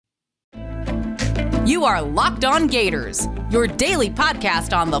You are Locked On Gators, your daily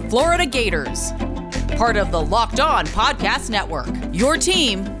podcast on the Florida Gators. Part of the Locked On Podcast Network, your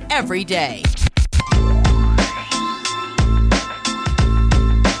team every day.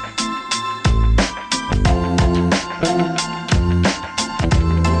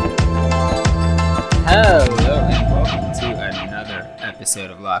 Hello and welcome to another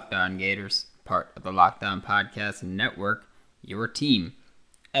episode of Locked On Gators, part of the Locked On Podcast Network, your team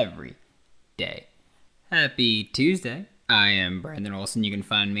every day. Happy Tuesday. I am Brandon Olson. You can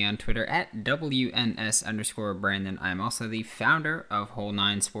find me on Twitter at WNS_Brandon. I'm also the founder of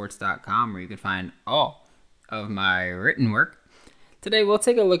Whole9Sports.com, where you can find all of my written work. Today we'll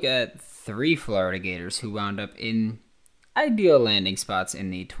take a look at 3 Florida Gators who wound up in ideal landing spots in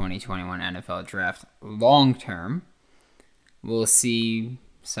the 2021 NFL Draft long term. We'll see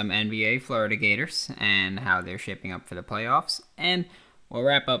some NBA Florida Gators and how they're shaping up for the playoffs, and we'll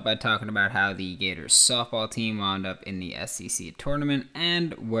wrap up by talking about how the Gators softball team wound up in the SEC tournament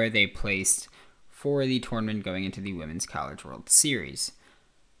and where they placed for the tournament going into the Women's College World Series.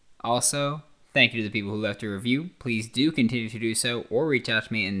 Also, thank you to the people who left a review. Please do continue to do so or reach out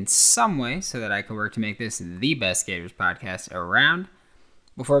to me in some way so that I can work to make this the best Gators podcast around.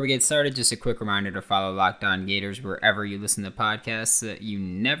 Before we get started, just a quick reminder to follow Locked On Gators wherever you listen to podcasts so that you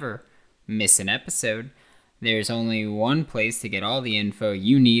never miss an episode. There's only one place to get all the info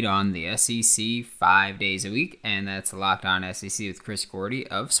you need on the SEC 5 days a week, and that's Locked On SEC with Chris Gordy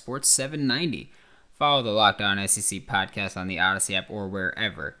of Sports 790. Follow the Locked On SEC podcast on the Odyssey app or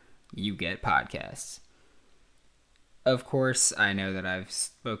wherever you get podcasts. Of course, I know that I've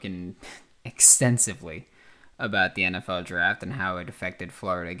spoken extensively about the NFL Draft and how it affected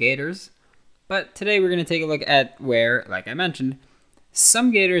Florida Gators, but today we're going to take a look at where, like I mentioned,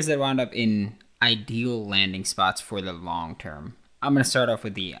 some Gators that wound up in ideal landing spots for the long term. I'm going to start off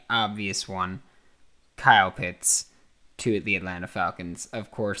with the obvious one, Kyle Pitts to the Atlanta Falcons. Of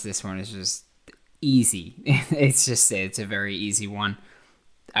course, this one is just easy. It's a very easy one.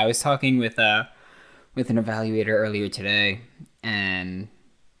 I was talking with an evaluator earlier today, and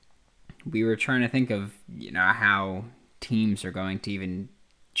we were trying to think of, how teams are going to even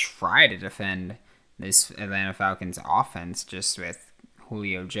try to defend this Atlanta Falcons offense just with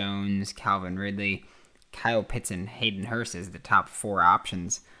Julio Jones, Calvin Ridley, Kyle Pitts, and Hayden Hurst as the top 4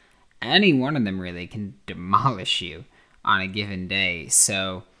 options. Any one of them really can demolish you on a given day.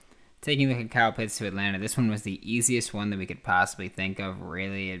 So, taking a look at Kyle Pitts to Atlanta, this one was the easiest one that we could possibly think of,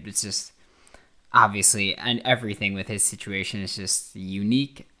 really. It was just, obviously, and everything with his situation is just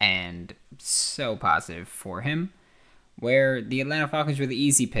unique and so positive for him. Where the Atlanta Falcons were the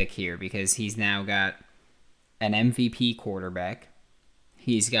easy pick here because he's now got an MVP quarterback.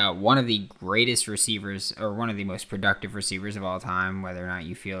 He's got one of the greatest receivers, or one of the most productive receivers of all time, whether or not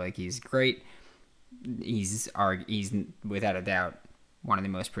you feel like he's great. He's without a doubt one of the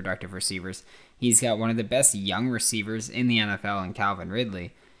most productive receivers. He's got one of the best young receivers in the NFL in Calvin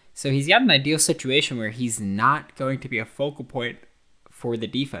Ridley. So he's got an ideal situation where he's not going to be a focal point for the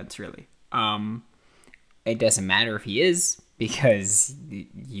defense, really. It doesn't matter if he is, because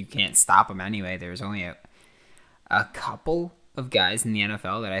you can't stop him anyway. There's only a couple of guys in the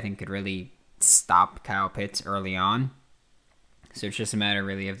NFL that I think could really stop Kyle Pitts early on. So it's just a matter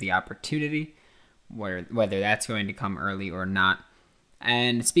really of the opportunity, whether that's going to come early or not.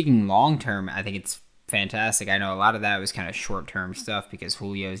 And speaking long term, I think it's fantastic. I know a lot of that was kind of short term stuff because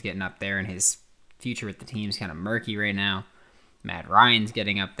Julio's getting up there and his future with the team's kind of murky right now. Matt Ryan's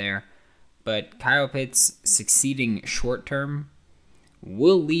getting up there. But Kyle Pitts succeeding short term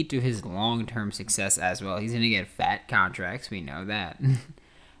will lead to his long-term success as well. He's going to get fat contracts. We know that.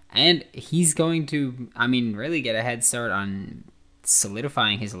 And he's going to, really get a head start on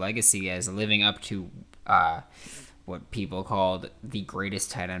solidifying his legacy as living up to what people called the greatest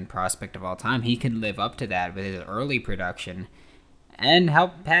tight end prospect of all time. He could live up to that with his early production and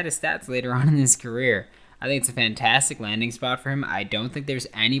help pad his stats later on in his career. I think it's a fantastic landing spot for him. I don't think there's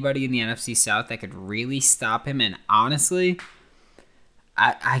anybody in the NFC South that could really stop him. And honestly,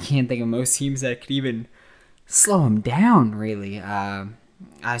 I can't think of most teams that could even slow him down, really.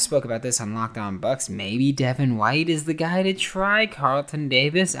 I spoke about this on Locked On Bucks. Maybe Devin White is the guy to try. Carlton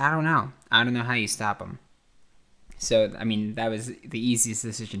Davis. I don't know. I don't know how you stop him. So, that was the easiest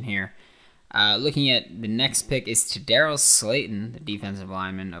decision here. Looking at the next pick is Tedarrell Slaton, the defensive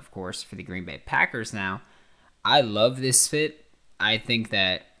lineman, of course, for the Green Bay Packers now. I love this fit. I think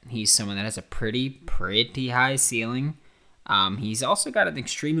that he's someone that has a pretty high ceiling. He's also got an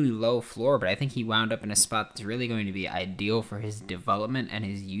extremely low floor, but I think he wound up in a spot that's really going to be ideal for his development and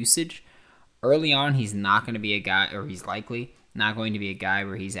his usage. Early on, he's not going to be a guy, or he's likely not going to be a guy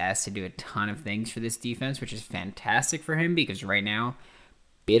where he's asked to do a ton of things for this defense, which is fantastic for him because right now,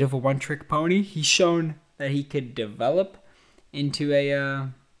 bit of a one-trick pony. He's shown that he could develop into a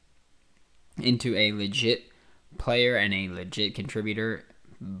legit player and a legit contributor,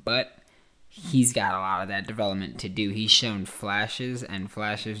 but he's got a lot of that development to do. He's shown flashes, and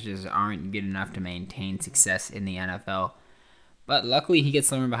flashes just aren't good enough to maintain success in the NFL. But luckily, he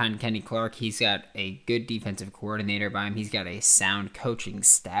gets learned behind Kenny Clark. He's got a good defensive coordinator by him. He's got a sound coaching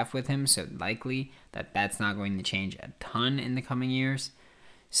staff with him, so likely that's not going to change a ton in the coming years.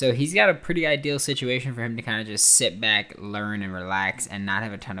 So he's got a pretty ideal situation for him to kind of just sit back, learn, and relax, and not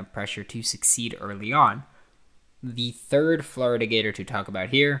have a ton of pressure to succeed early on. The third Florida Gator to talk about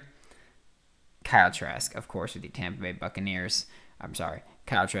here, Kyle Trask, of course, with the Tampa Bay Buccaneers.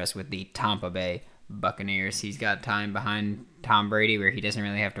 Kyle Trask with the Tampa Bay Buccaneers. He's got time behind Tom Brady where he doesn't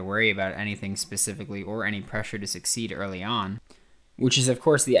really have to worry about anything specifically or any pressure to succeed early on, which is, of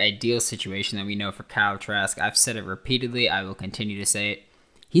course, the ideal situation that we know for Kyle Trask. I've said it repeatedly. I will continue to say it.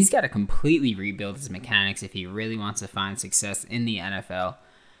 He's got to completely rebuild his mechanics if he really wants to find success in the NFL.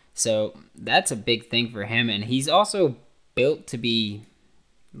 So that's a big thing for him, and he's also built to be,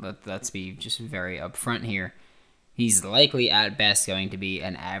 let's be just very upfront here, he's likely at best going to be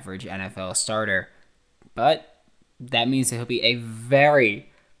an average NFL starter, but that means that he'll be a very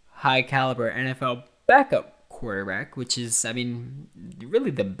high caliber NFL backup quarterback, which is,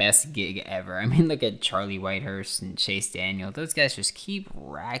 really the best gig ever. Look at Charlie Whitehurst and Chase Daniel. Those guys just keep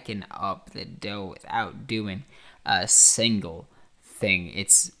racking up the dough without doing a single thing.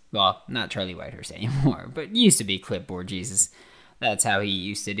 It's, well, not Charlie Whitehurst anymore, but used to be Clipboard Jesus. That's how he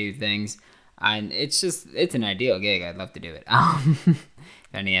used to do things. And it's an ideal gig. I'd love to do it. If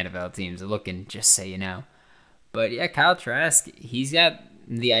any NFL teams are looking, just so you know. But yeah, Kyle Trask, he's got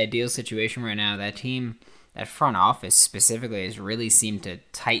the ideal situation right now. That team, that front office specifically, has really seemed to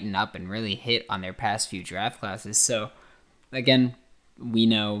tighten up and really hit on their past few draft classes. So, again, we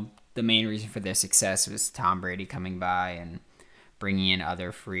know the main reason for their success was Tom Brady coming by and bringing in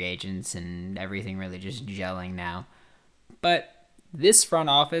other free agents and everything really just gelling now. But this front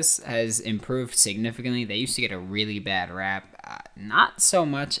office has improved significantly. They used to get a really bad rap. Not so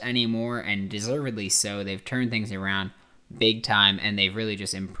much anymore, and deservedly so. They've turned things around big time, and they've really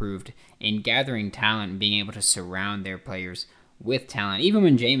just improved in gathering talent and being able to surround their players with talent. Even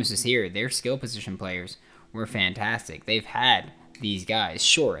when Jameis was here, their skill position players were fantastic. They've had these guys.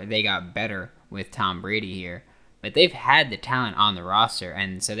 Sure, they got better with Tom Brady here, but they've had the talent on the roster,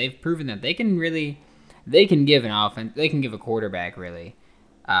 and so they've proven that they can give an offense, they can give a quarterback really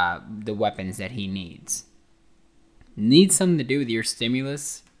the weapons that he needs. Needs something to do with your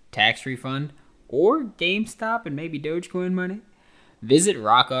stimulus, tax refund, or GameStop and maybe Dogecoin money? Visit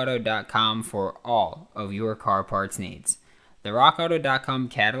rockauto.com for all of your car parts needs. The rockauto.com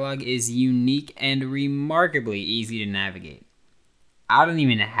catalog is unique and remarkably easy to navigate. I don't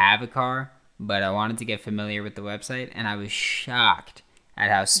even have a car, but I wanted to get familiar with the website, and I was shocked at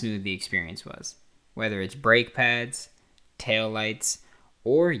how smooth the experience was. Whether it's brake pads, tail lights,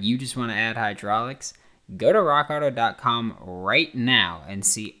 or you just want to add hydraulics, go to rockauto.com right now and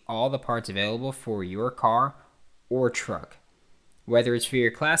see all the parts available for your car or truck. Whether it's for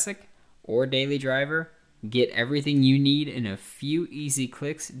your classic or daily driver, get everything you need in a few easy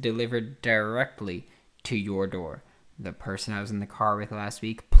clicks delivered directly to your door. The person I was in the car with last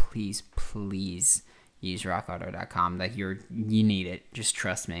week, please use rockauto.com. You need it. Just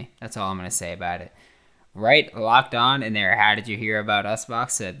trust me. That's all I'm going to say about it. Right, locked on in their How Did You Hear About Us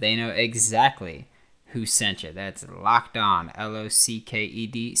box so that they know exactly who sent you. That's locked on,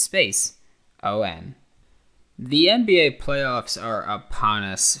 LOCKED space ON. The NBA playoffs are upon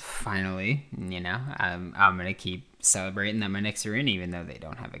us finally. I'm going to keep celebrating that my Knicks are in, even though they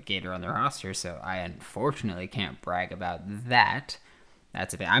don't have a Gator on their roster, so I unfortunately can't brag about that.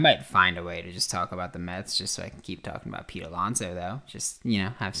 That's a bit. I might find a way to just talk about the Mets just so I can keep talking about Pete Alonso, though. Just,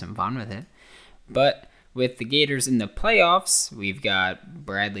 have some fun with it. But with the Gators in the playoffs, we've got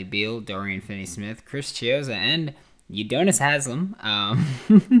Bradley Beal, Dorian Finney-Smith, Chris Chiozza, and Udonis Haslem.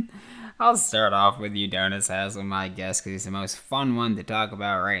 I'll start off with Udonis Haslem, I guess, because he's the most fun one to talk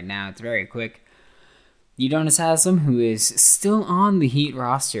about right now. It's very quick. Udonis Haslem, who is still on the Heat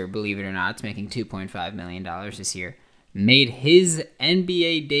roster, believe it or not, it's making $2.5 million this year, made his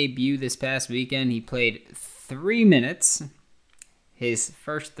NBA debut this past weekend. He played 3 minutes, his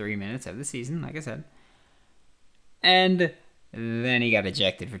first 3 minutes of the season, like I said, and then he got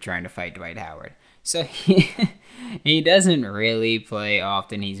ejected for trying to fight Dwight Howard. So he doesn't really play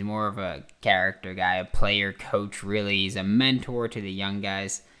often. He's more of a character guy, a player coach, really. He's a mentor to the young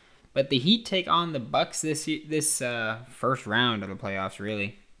guys. But the Heat take on the Bucks this first round of the playoffs,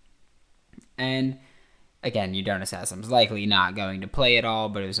 really. And again, Udonis Haslem's likely not going to play at all,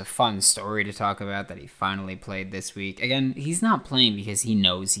 but it was a fun story to talk about that he finally played this week. Again, he's not playing because he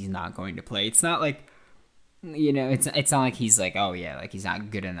knows he's not going to play. It's not like, it's not like he's like, oh yeah, like he's not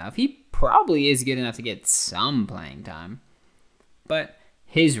good enough. He probably is good enough to get some playing time, but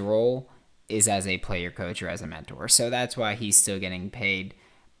his role is as a player coach or as a mentor. So that's why he's still getting paid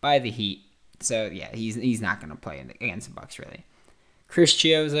by the Heat. So yeah, he's not going to play against the Bucks really. Chris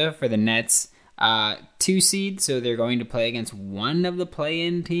Chiozza for the Nets, 2 seed, so they're going to play against one of the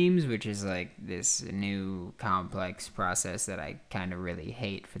play-in teams, which is like this new complex process that I kind of really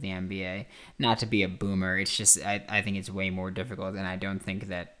hate for the NBA. Not to be a boomer, it's just I think it's way more difficult, and I don't think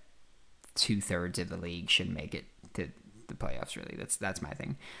that 2/3 of the league should make it to the playoffs. Really, that's my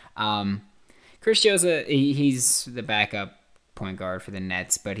thing. Chris Chiozza, he's the backup point guard for the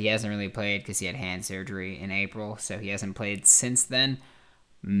Nets, but he hasn't really played because he had hand surgery in April, so he hasn't played since then.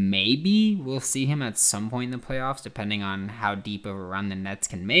 Maybe we'll see him at some point in the playoffs, depending on how deep of a run the Nets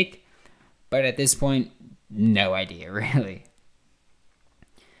can make, but at this point, no idea, really.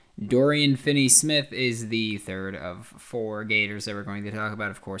 Dorian Finney-Smith is the third of 4 Gators that we're going to talk about.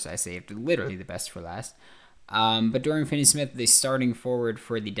 Of course, I saved literally the best for last. But Dorian Finney-Smith, the starting forward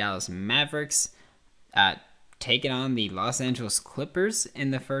for the Dallas Mavericks, taking on the Los Angeles Clippers in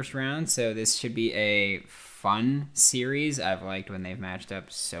the first round. So this should be a fun series. I've liked when they've matched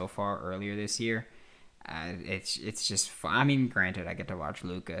up so far earlier this year. It's just fun. I mean, granted, I get to watch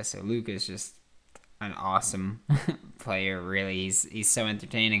Luka, so Luka is just an awesome player. Really, he's so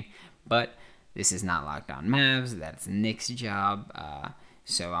entertaining. But this is not Locked On Mavs. That's Nick's job.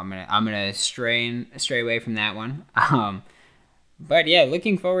 So I'm gonna stray away from that one. But yeah,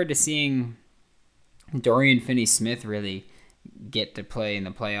 looking forward to seeing Dorian Finney-Smith really get to play in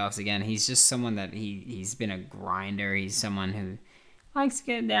the playoffs again. He's just someone that he's been a grinder. He's someone who likes to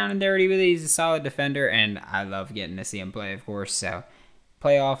get down and dirty with it. He's a solid defender, and I love getting to see him play, of course. So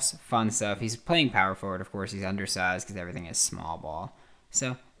playoffs, fun stuff. He's playing power forward, of course. He's undersized because everything is small ball.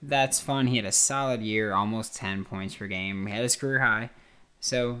 So that's fun. He had a solid year, almost 10 points per game. He had his career high.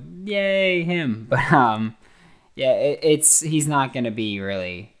 So yay him. But yeah, he's not going to be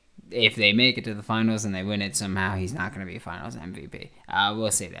really. If they make it to the finals and they win it somehow, he's not going to be a finals MVP.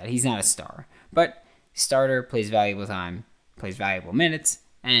 We'll say that. He's not a star. But starter, plays valuable time, plays valuable minutes,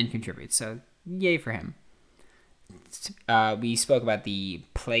 and contributes. So, yay for him. We spoke about the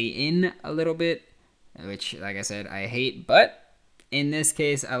play-in a little bit, which, like I said, I hate. But in this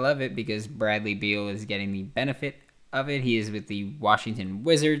case, I love it because Bradley Beal is getting the benefit of it. He is with the Washington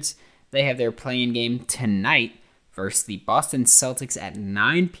Wizards. They have their play-in game tonight versus the Boston Celtics at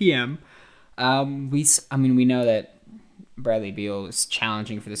 9 p.m. We know that Bradley Beal is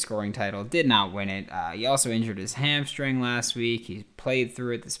challenging for the scoring title, did not win it. He also injured his hamstring last week. He played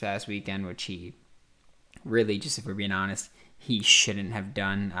through it this past weekend, which he really, just if we're being honest, he shouldn't have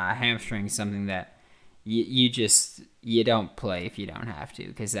done. Hamstring is something that you don't play if you don't have to,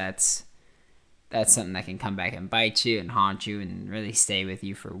 because that's something that can come back and bite you and haunt you and really stay with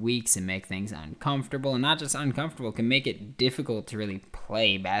you for weeks and make things uncomfortable. And not just uncomfortable, can make it difficult to really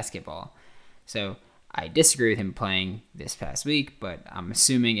play basketball. So I disagree with him playing this past week, but I'm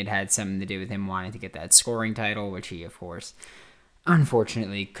assuming it had something to do with him wanting to get that scoring title, which he, of course,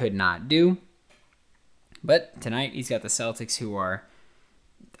 unfortunately could not do. But tonight he's got the Celtics, who are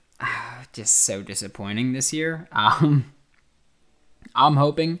just so disappointing this year. I'm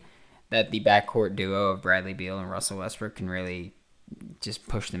hoping that the backcourt duo of Bradley Beal and Russell Westbrook can really just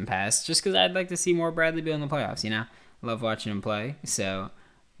push them past. Just because I'd like to see more Bradley Beal in the playoffs, Love watching him play, so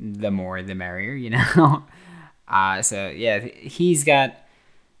the more the merrier, So, yeah, he's got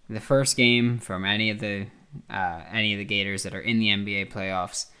the first game from any of the Gators that are in the NBA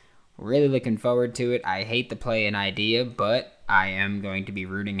playoffs. Really looking forward to it. I hate the play-in idea, but I am going to be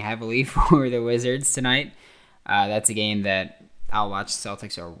rooting heavily for the Wizards tonight. That's a game that I'll watch.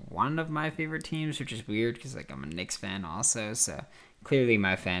 Celtics are one of my favorite teams, which is weird because I'm a Knicks fan also. So clearly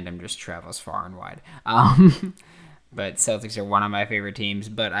my fandom just travels far and wide. But Celtics are one of my favorite teams.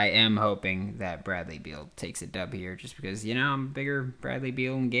 But I am hoping that Bradley Beal takes a dub here, just because I'm a bigger Bradley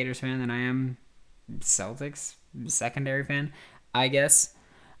Beal and Gators fan than I am Celtics secondary fan, I guess.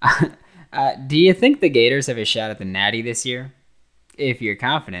 Do you think the Gators have a shot at the Natty this year? If you're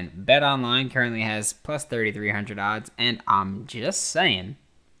confident, BetOnline currently has plus 3,300 odds, and I'm just saying,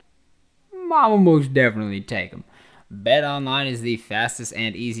 I will most definitely take them. BetOnline is the fastest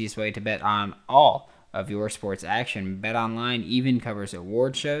and easiest way to bet on all of your sports action. BetOnline even covers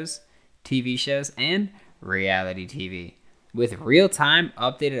award shows, TV shows, and reality TV. with real-time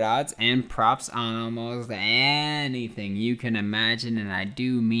updated odds and props on almost anything you can imagine, and I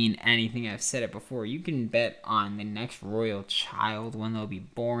do mean anything. I've said it before. You can bet on the next royal child, when they'll be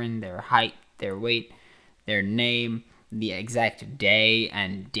born, their height, their weight, their name, the exact day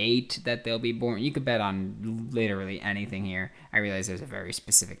and date that they'll be born. You could bet on literally anything here. I realize there's a very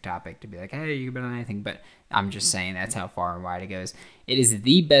specific topic to be like, hey, you can bet on anything, but I'm just saying that's how far and wide it goes. It is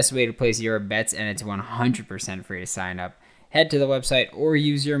the best way to place your bets, and it's 100% free to sign up. Head to the website or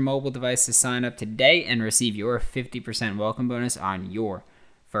use your mobile device to sign up today and receive your 50% welcome bonus on your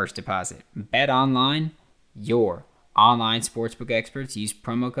first deposit. Bet online, your online sportsbook experts. Use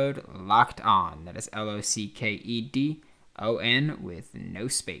promo code LOCKEDON. That is LOCKEDON with no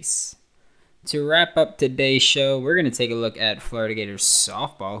space. To wrap up today's show, we're going to take a look at Florida Gators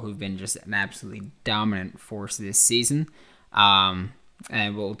softball, who've been just an absolutely dominant force this season.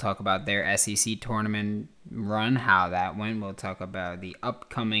 And we'll talk about their SEC tournament run, how that went. We'll talk about the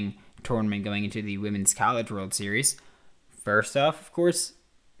upcoming tournament going into the Women's College World Series. First off, of course,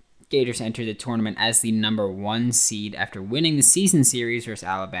 Gators entered the tournament as the number 1 seed after winning the season series versus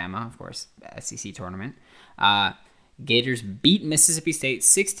Alabama, of course, SEC tournament. Gators beat Mississippi State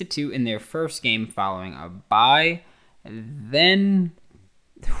 6-2 in their first game following a bye. Then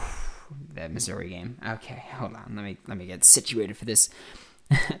that Missouri game. Okay, hold on. Let me get situated for this.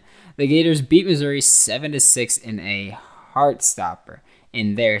 The Gators beat Missouri 7-6 in a heart stopper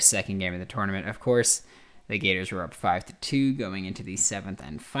in their second game of the tournament. Of course, the Gators were up 5-2 going into the 7th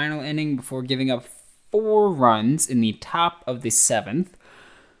and final inning before giving up 4 runs in the top of the 7th.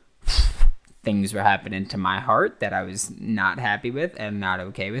 Things were happening to my heart that I was not happy with and not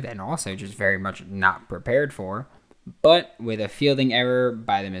okay with, and also just very much not prepared for. But with a fielding error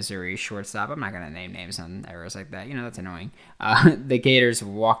by the Missouri shortstop, I'm not going to name names on errors like that. That's annoying. The Gators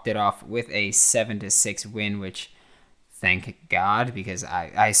walked it off with a 7-6 win, which, thank God, because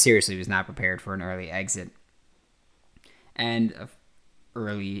I seriously was not prepared for an early exit. And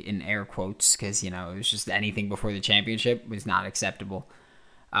early in air quotes, because, it was just anything before the championship was not acceptable.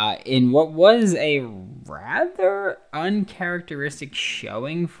 In what was a rather uncharacteristic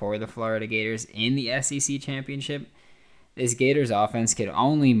showing for the Florida Gators in the SEC championship, this Gators offense could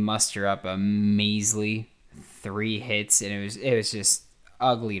only muster up a measly 3 hits, and it was just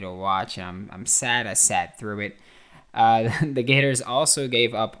ugly to watch. I'm sad I sat through it. The Gators also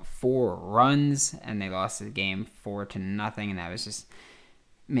gave up 4 runs, and they lost the game 4-0, and that was just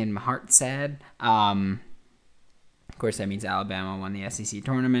made my heart sad. Of course, that means Alabama won the SEC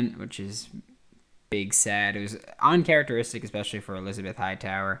tournament, which is big sad. It was uncharacteristic, especially for Elizabeth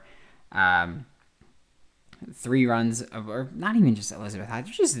Hightower. 3 runs, or not even just Elizabeth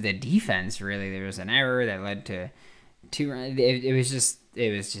Hightower, just the defense, really. There was an error that led to 2 runs. It was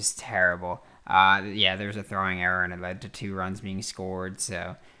just terrible. There was a throwing error, and it led to 2 runs being scored,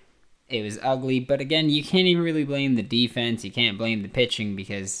 so it was ugly. But again, you can't even really blame the defense. You can't blame the pitching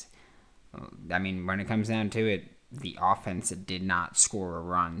because, when it comes down to it, the offense did not score a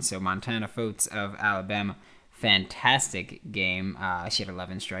run. So Montana Fotes of Alabama, fantastic game. She had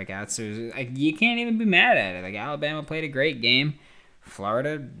 11 strikeouts. So it was you can't even be mad at it. Alabama played a great game.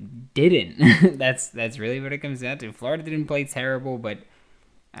 Florida didn't. That's really what it comes down to. Florida didn't play terrible, but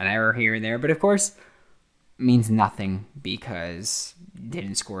an error here and there. But of course, means nothing because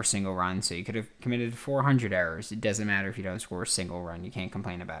didn't score a single run. So you could have committed 400 errors. It doesn't matter if you don't score a single run. You can't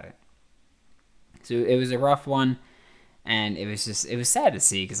complain about it. So it was a rough one, and it was sad to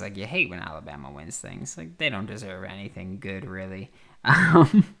see because, you hate when Alabama wins things. They don't deserve anything good, really.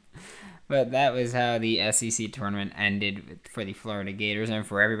 But that was how the SEC tournament ended for the Florida Gators and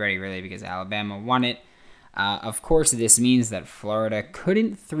for everybody, really, because Alabama won it. Of course, this means that Florida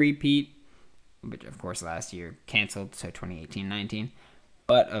couldn't three-peat, which, of course, last year canceled, so 2018-19.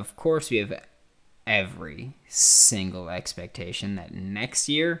 But, of course, we have every single expectation that next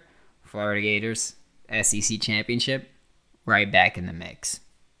year, Florida Gators, SEC championship, right back in the mix.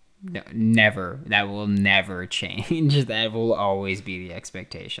 No, never. That will never change. That will always be the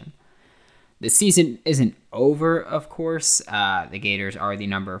expectation. The season isn't over, of course. The Gators are the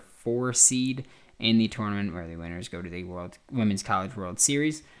number 4 seed in the tournament, where the winners go to the Women's College World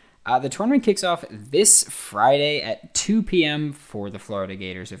Series. The tournament kicks off this Friday at 2 p.m. for the Florida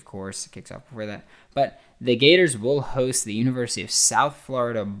Gators, of course. It kicks off before that. But the Gators will host the University of South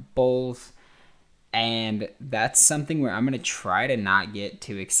Florida Bulls, and that's something where I'm going to try to not get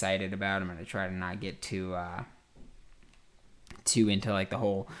too excited about. I'm going to try to not get too into the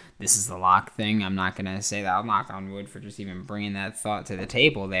whole this is the lock thing. I'm not going to say that. I'll knock on wood for just even bringing that thought to the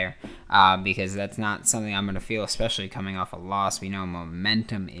table there, because that's not something I'm going to feel, especially coming off a loss. We know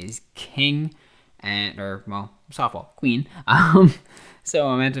momentum is king, softball queen. So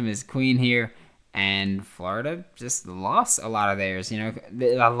momentum is queen here, and Florida just lost a lot of theirs.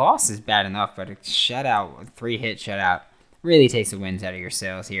 A loss is bad enough, but a shutout, 3-hit shutout, really takes the winds out of your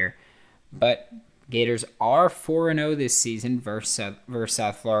sails here. But Gators are 4-0 this season versus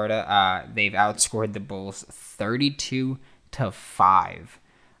South Florida. They've outscored the Bulls 32-5.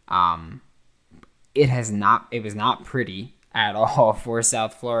 It was not pretty at all for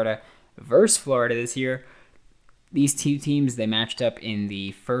South Florida versus Florida this year. These two teams, they matched up in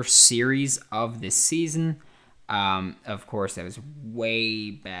the first series of this season. Of course, that was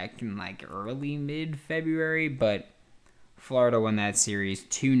way back in early mid-February, but Florida won that series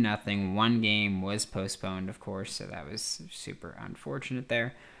 2-0. One game was postponed, of course, so that was super unfortunate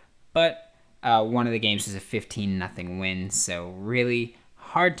there. But one of the games was a 15-0 win, so really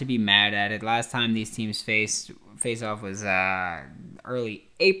hard to be mad at it. Last time these teams face off was early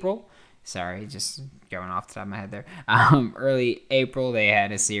April. Sorry, just going off the top of my head there. Early April, they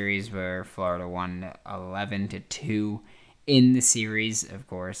had a series where Florida won 11-2 in the series, of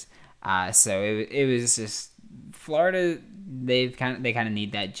course. So it was just Florida. They kind of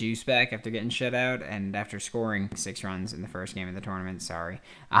need that juice back after getting shut out and after scoring 6 runs in the first game of the tournament.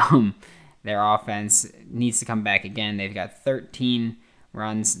 Their offense needs to come back again. They've got 13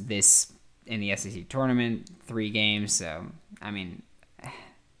 runs in the SEC tournament, 3 games. So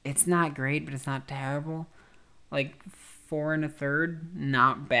it's not great, but it's not terrible. 4 1/3,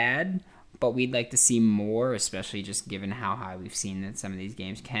 not bad. But we'd like to see more, especially just given how high we've seen that some of these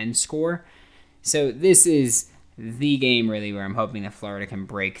games can score. So this is the game really where I'm hoping that Florida can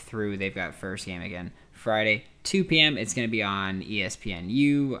break through. They've got first game again Friday, 2 p.m. It's going to be on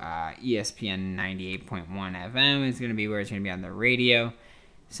ESPNU, ESPN 98.1 FM. It's going to be where it's going to be on the radio.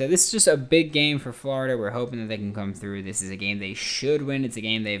 So this is just a big game for Florida. We're hoping that they can come through. This is a game they should win. It's a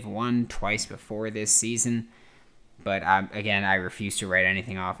game they've won twice before this season. But again, I refuse to write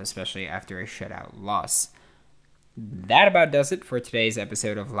anything off, especially after a shutout loss. That about does it for today's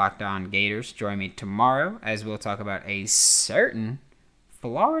episode of Locked On Gators. Join me tomorrow as we'll talk about a certain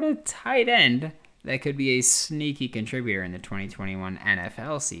Florida tight end that could be a sneaky contributor in the 2021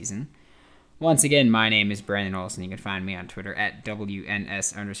 NFL season. Once again, my name is Brandon Olson. You can find me on Twitter at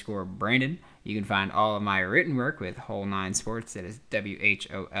WNS_Brandon. You can find all of my written work with Whole 9 Sports. That is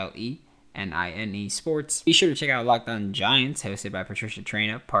WHOLENINE Sports. Be sure to check out Locked On Giants, hosted by Patricia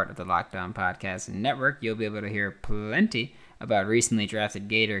Traina, part of the Locked On Podcast Network. You'll be able to hear plenty about recently drafted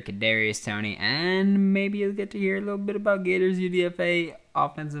Gator Kadarius Toney, and maybe you'll get to hear a little bit about Gators UDFA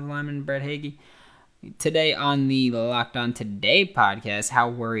offensive lineman Brett Hagee. Today on the Locked On Today podcast, how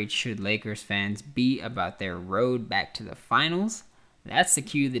worried should Lakers fans be about their road back to the finals? That's the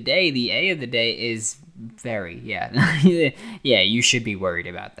cue of the day. The A of the day is very, yeah, you should be worried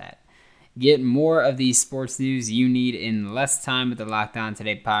about that. Get more of these sports news you need in less time with the Locked On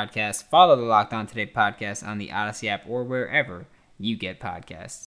Today podcast. Follow the Locked On Today podcast on the Odyssey app or wherever you get podcasts.